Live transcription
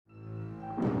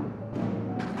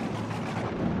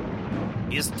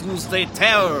is Tuesday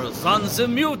Terrors on the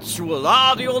Mutual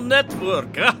Audio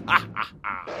Network.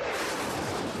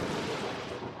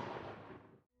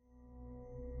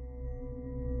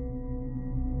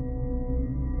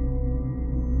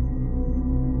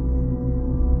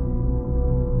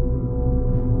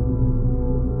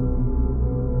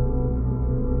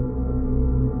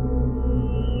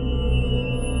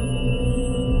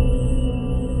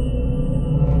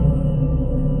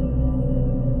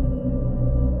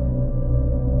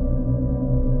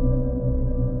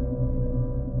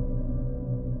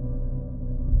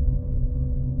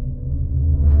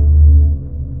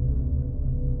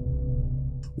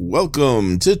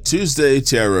 Welcome to Tuesday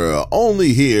Terror,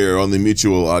 only here on the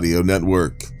Mutual Audio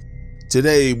Network.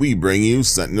 Today we bring you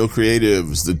Sentinel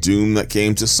Creatives, The Doom That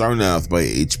Came to Sarnath by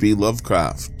H.P.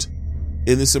 Lovecraft.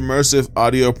 In this immersive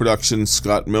audio production,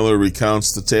 Scott Miller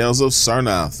recounts the tales of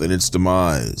Sarnath and its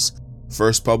demise,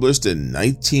 first published in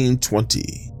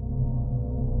 1920.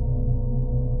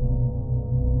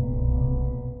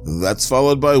 That's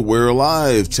followed by We're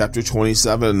Alive, Chapter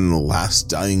 27, Last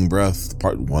Dying Breath,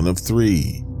 Part 1 of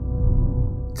 3.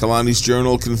 Kalani's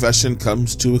journal confession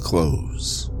comes to a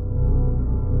close.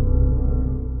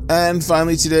 And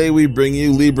finally today we bring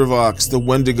you LibriVox, The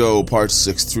Wendigo, Parts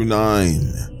 6 through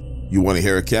 9. You want to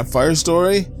hear a campfire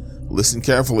story? Listen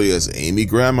carefully as Amy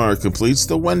Grammar completes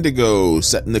The Wendigo,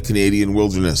 set in the Canadian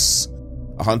wilderness.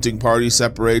 A hunting party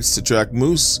separates to track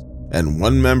moose, and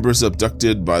one member is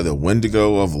abducted by the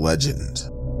Wendigo of legend.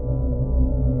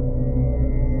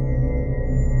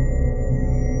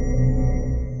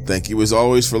 Thank you as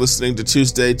always for listening to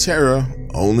Tuesday Terror,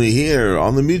 only here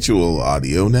on the Mutual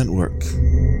Audio Network.